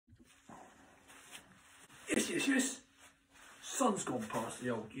Yes. Sun's gone past the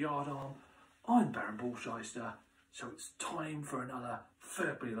old yard arm. I'm Baron Bullshyster, so it's time for another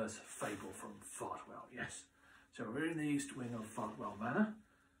fabulous fable from Fartwell, yes. So we're in the east wing of Fartwell Manor,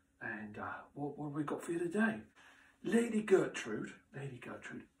 and what have we got for you today? Lady Gertrude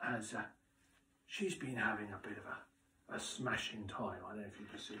has, she's been having a bit of a smashing time. I don't know if you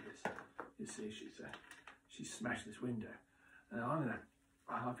can see this. You see, she's smashed this window. And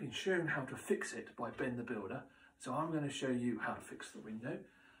I've been shown how to fix it by Ben the Builder, so I'm going to show you how to fix the window,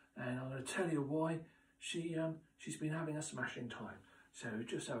 and I'm going to tell you why she's been having a smashing time. So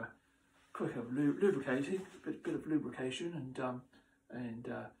just have a quick of lubricating, bit of lubrication, and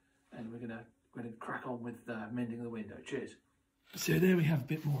we're going to crack on with mending the window. Cheers. So there we have a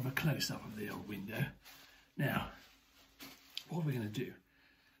bit more of a close up of the old window. Now, what we're going to do?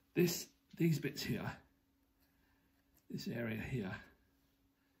 These bits here, this area here.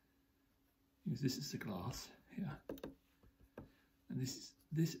 This is the glass here, and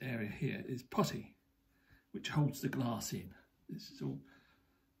this area here is putty, which holds the glass in. This is all,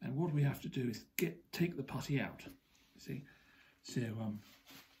 and what we have to do is take the putty out. You see, so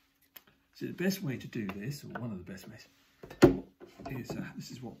the best way to do this, or one of the best ways, is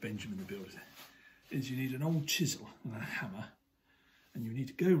this is what Benjamin the Builder said, is you need an old chisel and a hammer, and you need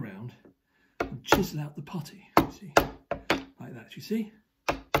to go round and chisel out the putty. You see, like that. You see.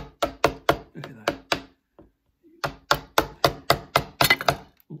 Look at that.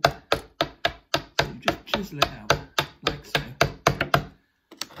 Ooh. So you just chisel it out, like so.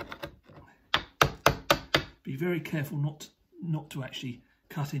 Be very careful not to actually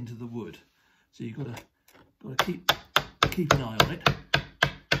cut into the wood. So you've got to keep an eye on it.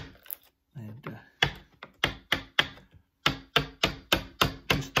 And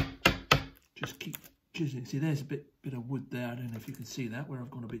just keep chiseling. See, there's a bit of wood there. I don't know if you can see that, where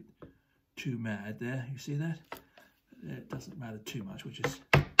I've gone a bit too mad there. You see that? It doesn't matter too much. We'll just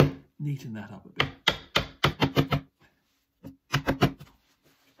neaten that up a bit.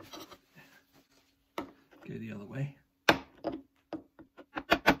 Go the other way.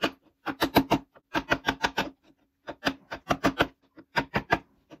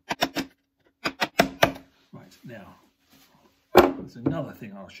 Right, now there's another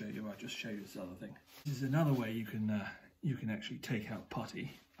thing I'll show you. I'll just show you this other thing. This is another way you can actually take out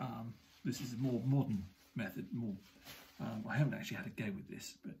putty. This is a more modern method. I haven't actually had a go with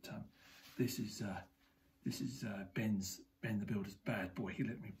this, but this is Ben the Builder's bad boy. He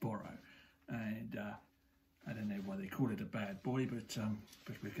let me borrow, and I don't know why they call it a bad boy, but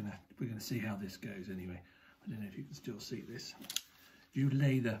we're gonna see how this goes anyway. I don't know if you can still see this. If you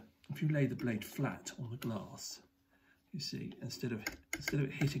lay the blade flat on the glass, you see, instead of it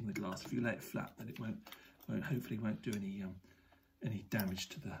hitting the glass, if you lay it flat, then it hopefully won't do any damage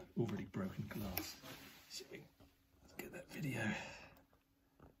to the already broken glass. So let's get that video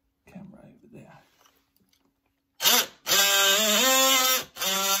camera over there.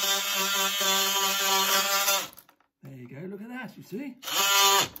 There you go, look at that, you see?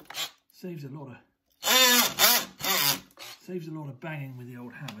 Saves a lot of banging with the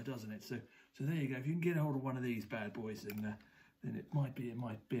old hammer, doesn't it? So there you go. If you can get hold of one of these bad boys, then it might be a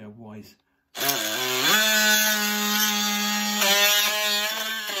wise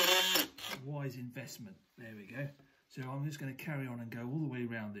investment. There we go. So I'm just going to carry on and go all the way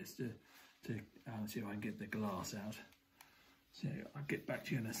around this to see if I can get the glass out. So I'll get back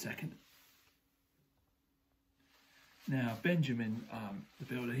to you in a second. Now Benjamin, the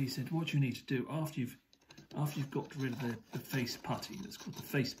builder, he said what you need to do after you've got rid of the face putty, that's called the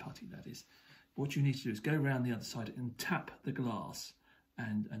face putty, that is, what you need to do is go around the other side and tap the glass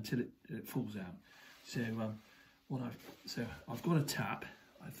and until it falls out. So I've got a tap.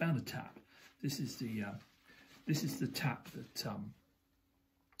 I found a tap. This is the tap that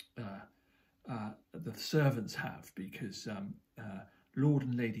the servants have, because Lord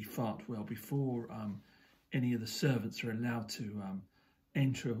and Lady Fartwell, before any of the servants are allowed to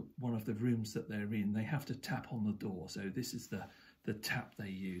enter one of the rooms that they're in, they have to tap on the door. So this is the tap they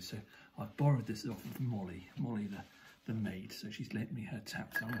use. So I've borrowed this off of Molly the maid. So she's lent me her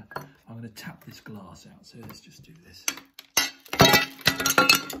tap. So I'm going to tap this glass out. So let's just do this.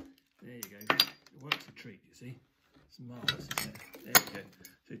 There you go. It works a treat, you see. It's marvellous, isn't it? There you go.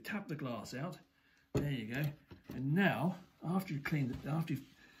 So tap the glass out. There you go. And now, after you've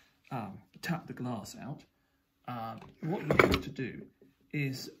tapped the glass out, what you have to do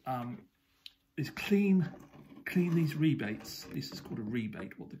is clean these rebates. This is called a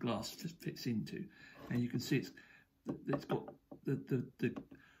rebate, what the glass fits into, and you can see it's got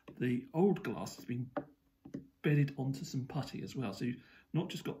the old glass has been bedded onto some putty as well. So not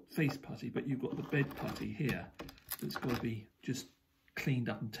just got face putty, but you've got the bed putty here that's got to be just cleaned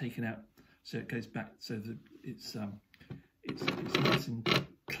up and taken out, so it goes back, so that it's nice and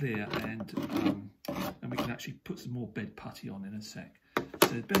clear, and we can actually put some more bed putty on in a sec. So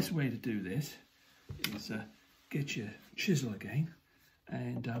the best way to do this is get your chisel again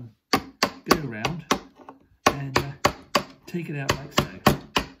and go around and take it out like so.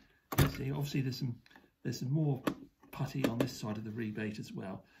 See, obviously there's some more putty on this side of the rebate as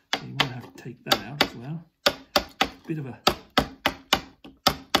well, so you might have to take that out as well.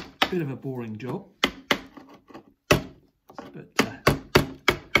 Bit of a boring job, but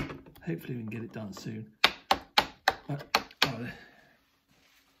hopefully we can get it done soon.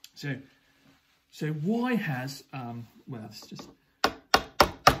 So why has well, it's just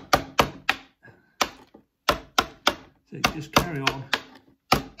so you just carry on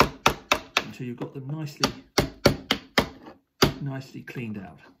until you've got them nicely cleaned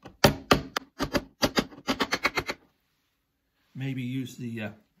out. Maybe use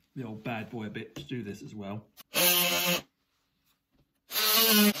the old bad boy a bit to do this as well.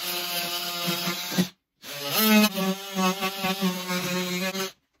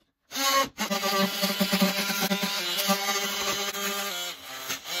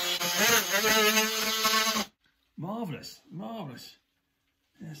 Marvellous, marvellous.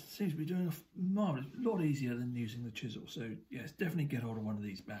 Yes, it seems to be doing a marvellous, lot easier than using the chisel. So yes, definitely get hold of one of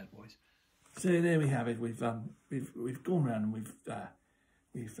these bad boys. So there we have it. We've gone around and we've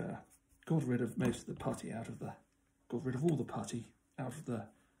got rid of most of the putty got rid of all the putty out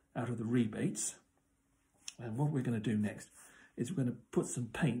of the rebates. And what we're going to do next is we're going to put some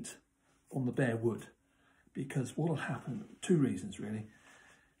paint on the bare wood, because what will happen, two reasons really.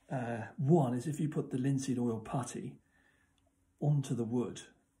 One is if you put the linseed oil putty onto the wood,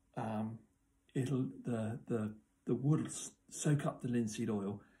 the wood will soak up the linseed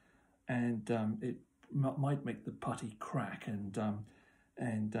oil, and it might make the putty crack, and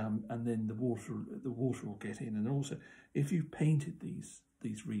then the water will get in. And also, if you painted these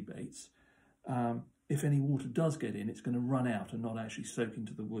rebates, if any water does get in, it's going to run out and not actually soak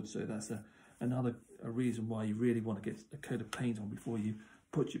into the wood. So that's another reason why you really want to get a coat of paint on before you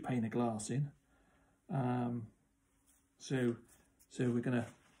put your pane of glass in. So we're gonna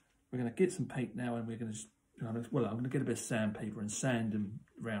get some paint now, and we're gonna just, well, I'm gonna get a bit of sandpaper and sand them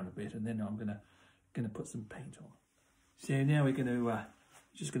around a bit, and then I'm gonna put some paint on. So now we're gonna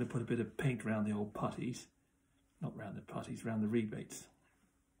just gonna put a bit of paint around the old putties, not around the putties, around the rebates.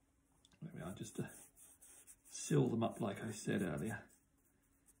 There we are, just to seal them up like I said earlier.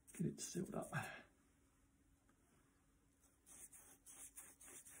 Get it sealed up.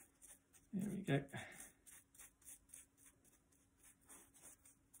 There we go.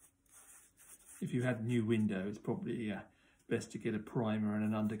 If you had a new window, it's probably best to get a primer and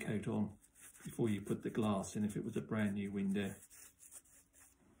an undercoat on before you put the glass in, if it was a brand new window.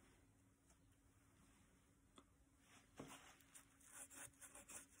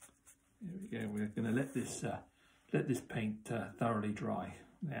 There we go. We're going to let this paint thoroughly dry.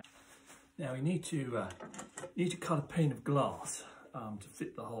 Now we need to cut a pane of glass to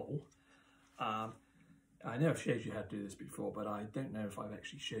fit the hole. I know I've showed you how to do this before, but I don't know if I've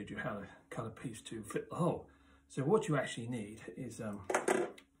actually showed you how to cut a piece to fit the hole. So what you actually need is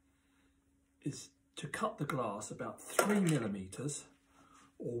to cut the glass about 3 millimeters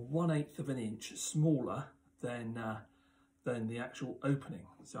or 1/8 of an inch smaller than the actual opening.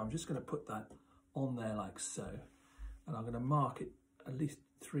 So I'm just going to put that on there like so, and I'm going to mark it at least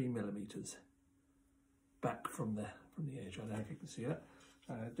 3 millimeters back from the edge. I don't know if you can see that.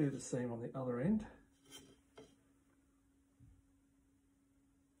 Do the same on the other end,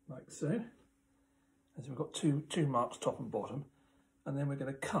 like so. And so we've got two marks, top and bottom, and then we're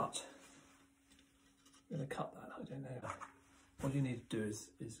going to cut. We're going to cut that. I don't know. What you need to do is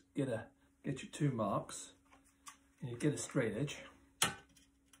get your 2 marks, and you get a straight edge.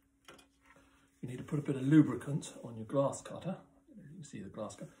 You need to put a bit of lubricant on your glass cutter. You can see the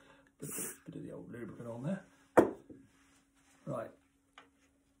glass cutter. Put a bit of the old lubricant on there. Right.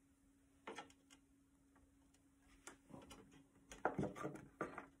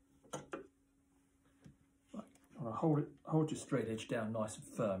 Hold your straight edge down nice and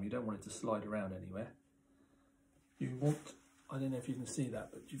firm. You don't want it to slide around anywhere. You want, I don't know if you can see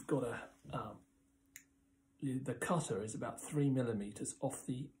that, but you've got the cutter is about 3 millimeters off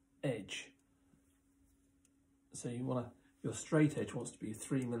the edge. So you want your straight edge wants to be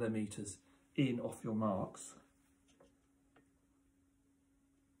 3 millimeters in off your marks.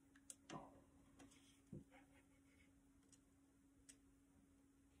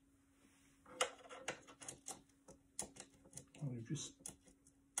 And you just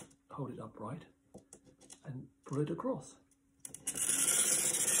hold it upright and pull it across.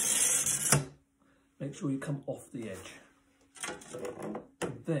 Make sure you come off the edge.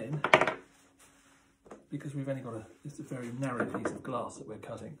 And then, because we've only got it's a very narrow piece of glass that we're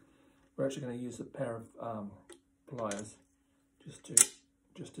cutting, we're actually going to use a pair of pliers just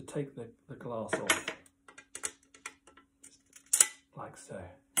to take the glass off, like so.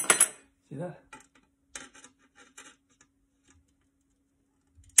 See that?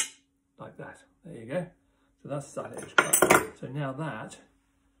 Like that. There you go. So that's side edge cut. So now that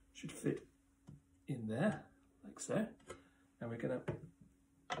should fit in there, like so. And we're gonna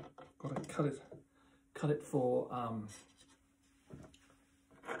cut it for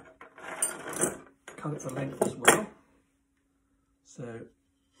length as well. So I'm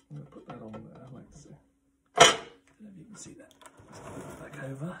gonna put that on there like so. I don't know if you can see that. Let's put that back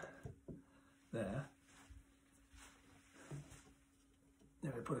over there.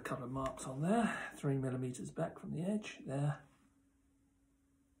 Then we put a couple of marks on there, 3mm back from the edge, there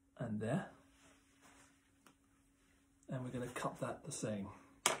and there. And we're going to cut that the same.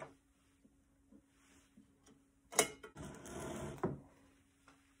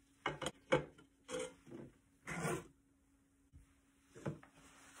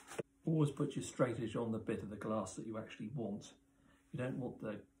 Always put your straight edge on the bit of the glass that you actually want. You don't want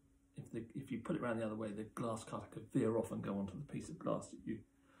if you put it around the other way, the glass cutter could veer off and go onto the piece of glass that you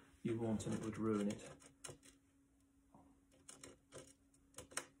want, and it would ruin it.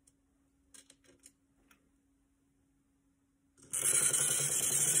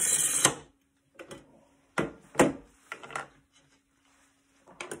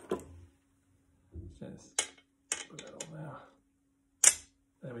 So let's put that on there.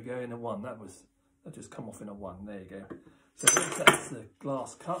 There we go, in a one. That just come off in a one. There you go. So that's the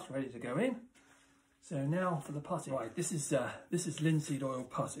glass cut ready to go in. So now for the putty. Right, this is linseed oil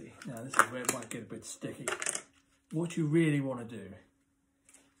putty. Now this is where it might get a bit sticky. What you really want to do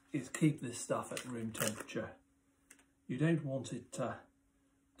is keep this stuff at room temperature. You don't want it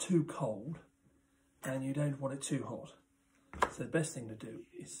too cold, and you don't want it too hot. So the best thing to do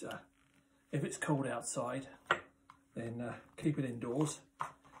is, if it's cold outside, then keep it indoors,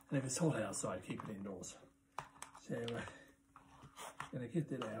 and if it's hot outside, keep it indoors. So I'm going to get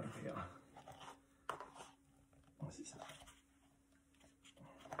that out of here. What's this?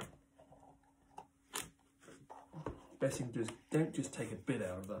 Best thing to do is don't just take a bit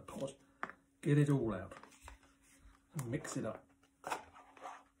out of that pot, get it all out and mix it up.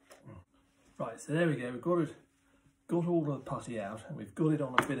 Right, so there we go, we've got all the putty out, and we've got it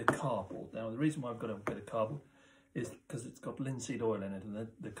on a bit of cardboard. Now the reason why I've got a bit of cardboard is because it's got linseed oil in it, and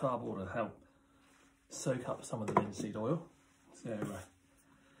the cardboard will help soak up some of the linseed oil. So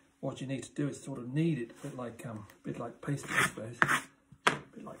what you need to do is sort of knead it a bit like pastry, I suppose, a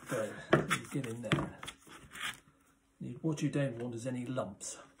bit like dough. So you get in there. What you don't want is any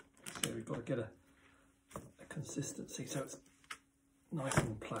lumps. So we've got to get a consistency so it's nice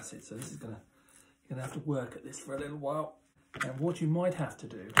and placid. So this is you're gonna have to work at this for a little while. And what you might have to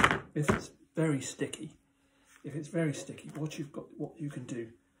do, if it's very sticky, what you can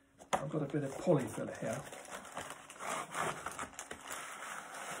do, I've got a bit of polyfiller here.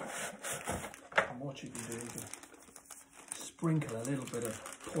 And what you can do, you can sprinkle a little bit of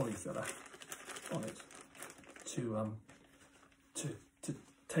polyfiller on it to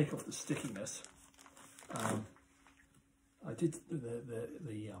take off the stickiness. I did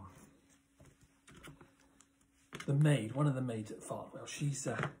the maid, one of the maids at Fartwell.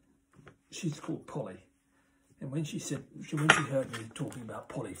 She's called Polly, and when she heard me talking about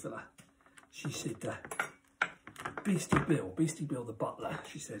polyfiller, she said, Beastie Bill the butler,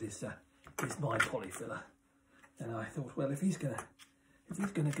 she said, is my polyfiller. And I thought, well, if he's gonna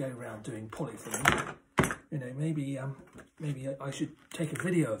go around doing polyfilling, you know, maybe I should take a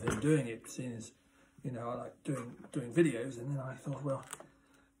video of him doing it, seeing as, you know, I like doing videos. And then I thought, well,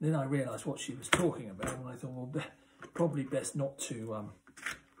 then I realised what she was talking about, and I thought, well, probably best not to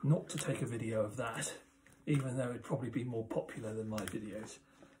take a video of that, even though it'd probably be more popular than my videos.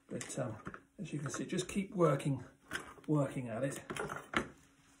 But as you can see, just keep working at it.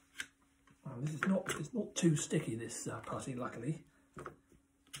 It's not too sticky, this putty, luckily.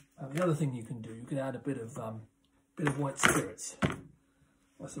 The other thing you can do, you can add a bit of white spirits.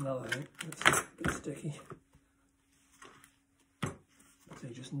 That's another thing that's a bit sticky. So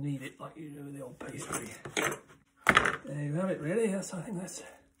you just knead it like you do with the old pastry. There you have it, really. I think that's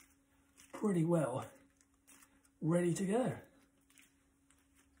pretty well ready to go.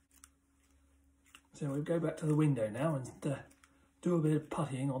 So we'll go back to the window now and do a bit of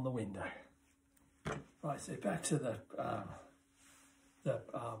puttying on the window. Right, so back to the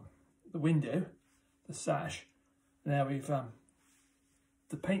the window, the sash. Now we've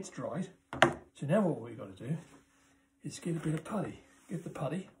the paint's dried. So now what we've got to do is get a bit of putty. Get the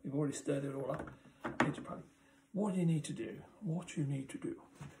putty. We've already stirred it all up. Get your putty. What you need to do, is you need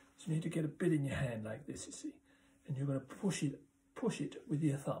to get a bit in your hand like this, you see, and you're going to push it with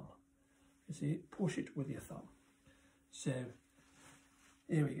your thumb. You see, push it with your thumb. So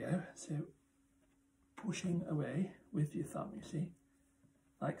here we go. So pushing away with your thumb, you see,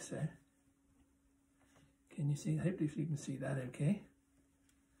 like so. Can you see? Hopefully you can see that okay.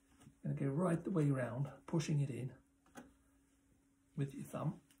 I'm going to go right the way around, pushing it in with your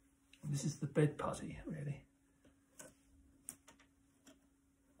thumb. This is the bed putty, really.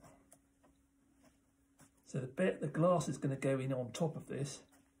 So the glass is going to go in on top of this,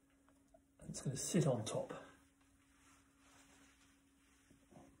 and it's going to sit on top.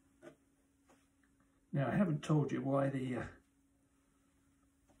 Now I haven't told you why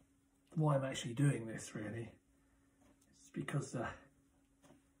why I'm actually doing this, really. It's because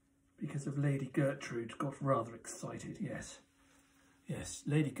of Lady Gertrude got rather excited. Yes,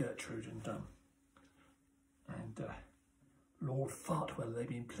 Lady Gertrude and Lord Fartwell, they've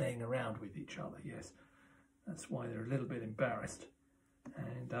been playing around with each other. Yes, that's why they're a little bit embarrassed.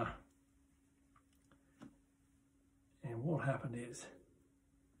 And what happened is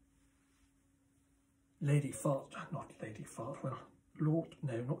Lady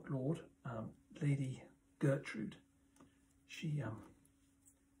Gertrude, she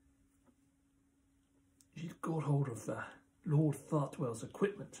got hold of Lord Fartwell's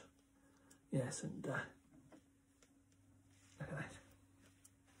equipment. Yes, and look at that.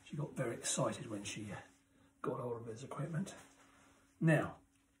 She got very excited when she got hold of his equipment. Now,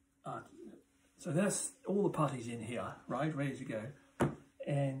 so that's all the putties in here, right, ready to go.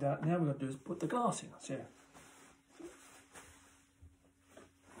 And now we're going to do is put the glass in. So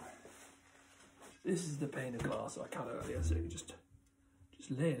this is the pane of glass I cut earlier. So you just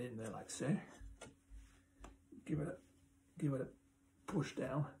lay it in there like so. Give it a push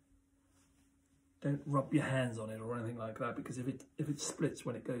down. Don't rub your hands on it or anything like that, because if it splits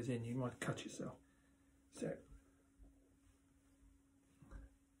when it goes in, you might cut yourself. So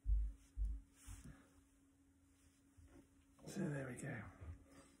there we go.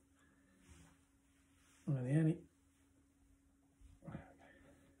 And the only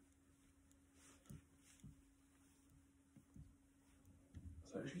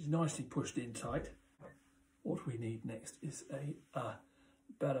so she's nicely pushed in tight. What we need next is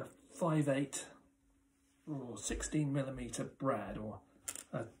about a 5/8 or 16mm brad, or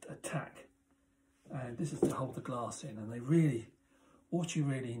a tack, and this is to hold the glass in. And what you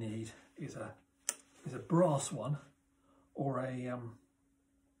really need is a brass one, or a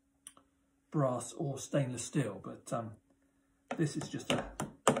brass or stainless steel, but this is just a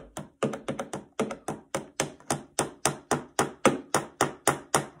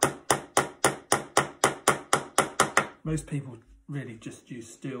most people really just use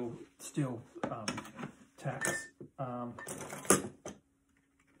steel tacks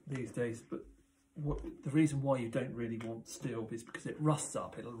these days, but the reason why you don't really want steel is because it rusts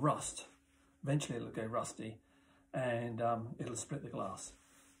up. It'll rust. Eventually it'll go rusty, and it'll split the glass.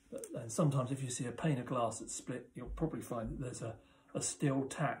 And sometimes if you see a pane of glass that's split, you'll probably find that there's a steel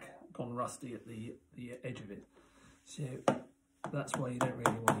tack gone rusty at the edge of it. So that's why you don't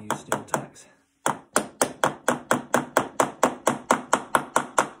really want to use steel tacks.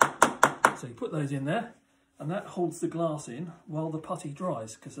 So you put those in there, and that holds the glass in while the putty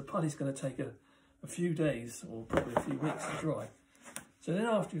dries, because the putty's going to take a few days or probably a few weeks to dry. So then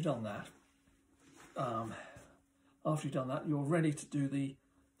after you've done that, you're ready to do the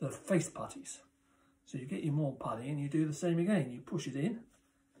face putties. So you get your more putty and you do the same again. You push it in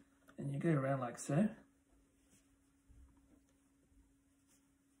and you go around like so.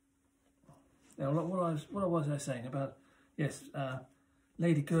 Now what was I saying about, yes,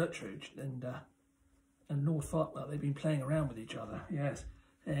 Lady Gertrude and Lord Fartwell, they've been playing around with each other, yes,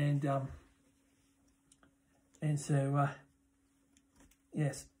 and so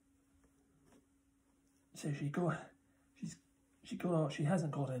yes, so she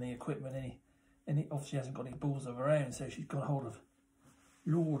hasn't got any equipment, obviously hasn't got any balls of her own, so she's got hold of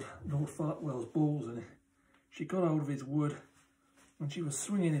Lord Fartwell's balls, and she got hold of his wood, and she was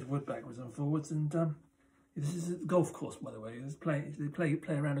swinging his wood backwards and forwards, and this is a golf course, by the way. They play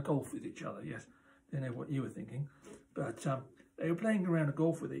around a golf with each other. Yes, I don't know what you were thinking, but they were playing around a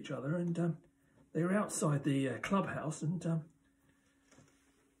golf with each other, and they were outside the clubhouse, and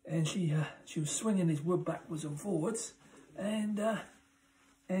she was swinging his wood backwards and forwards, and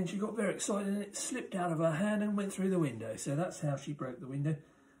she got very excited, and it slipped out of her hand and went through the window. So that's how she broke the window.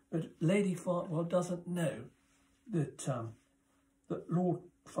 But Lady Fartwell doesn't know that that Lord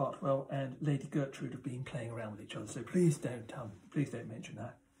Fartwell and Lady Gertrude have been playing around with each other. So please don't mention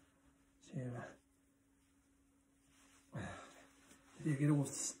that. So you get all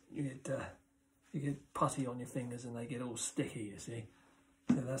you get putty on your fingers and they get all sticky. You see,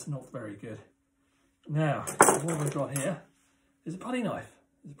 so that's not very good. Now what we've got here is a putty knife.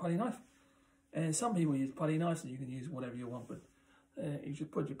 It's a putty knife, and some people use putty knives, and you can use whatever you want. But you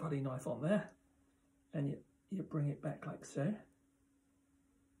just put your putty knife on there, and you bring it back like so.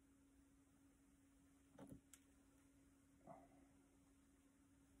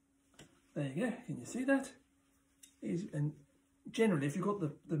 There you go. Can you see that? And generally, if you've got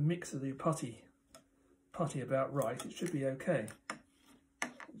the mix of the putty about right, it should be okay.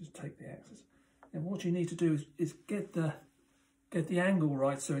 Just take the axis, and what you need to do is get the angle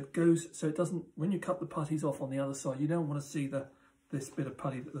right, so it goes, so it doesn't, when you cut the putties off on the other side, you don't want to see this bit of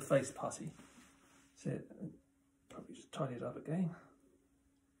putty, the face putty. So probably just tidy it up again.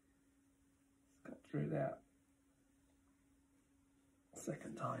 Cut through that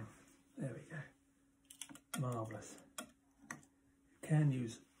second time. There we go. Marvellous.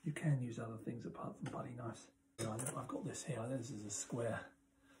 You can use other things apart from putty knives. I've got this here. This is a square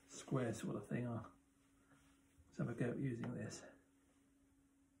sort of thing. Let's have a go at using this.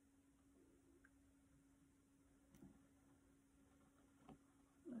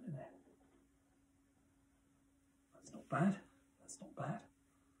 I don't know. That's not bad. That's not bad.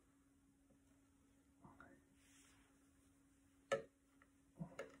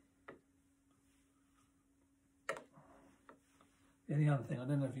 The only other thing, I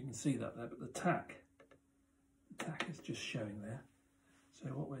don't know if you can see that there, but the tack is just showing there. So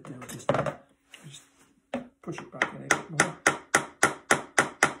what we'll do is just push it back in a bit more,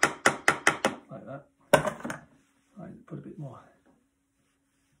 like that. Right, put a bit more.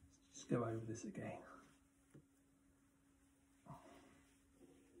 Just go over this again.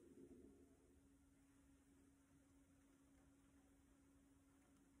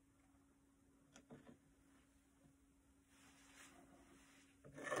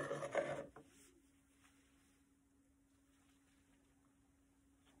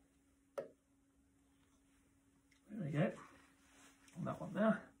 There we go. And that one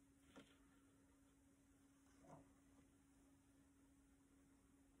there.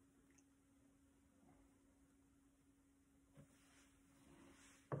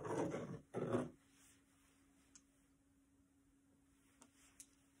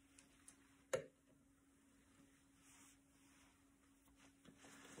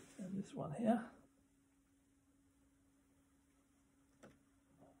 And this one here.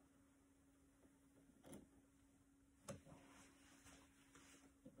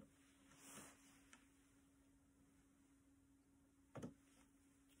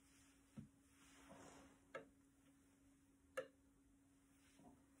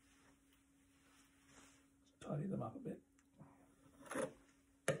 Tidy them up a bit.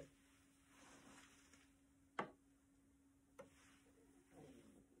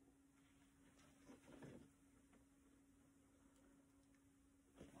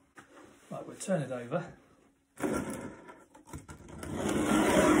 Right, we'll turn it over.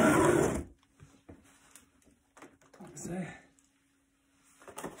 Like so.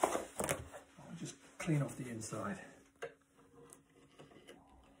 I'll just clean off the inside.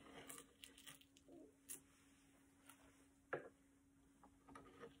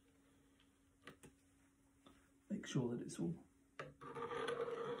 Make sure that it's all,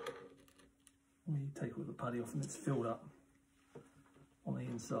 when you take all the putty off and it's filled up on the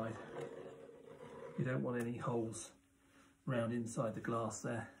inside. You don't want any holes round inside the glass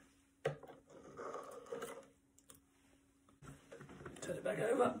there. Turn it back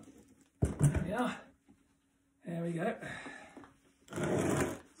over. There we are. There we go.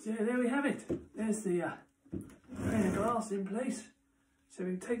 So there we have it. There's the pane of glass in place. So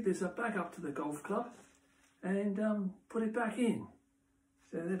we can take this back up to the golf club and put it back in.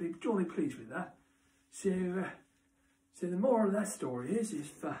 So they'll be jolly pleased with that. So the moral of that story is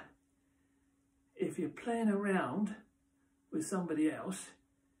if you're playing around with somebody else,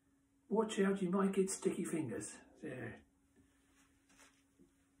 watch out, you might get sticky fingers. So,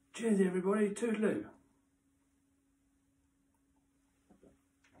 cheers everybody, toodaloo.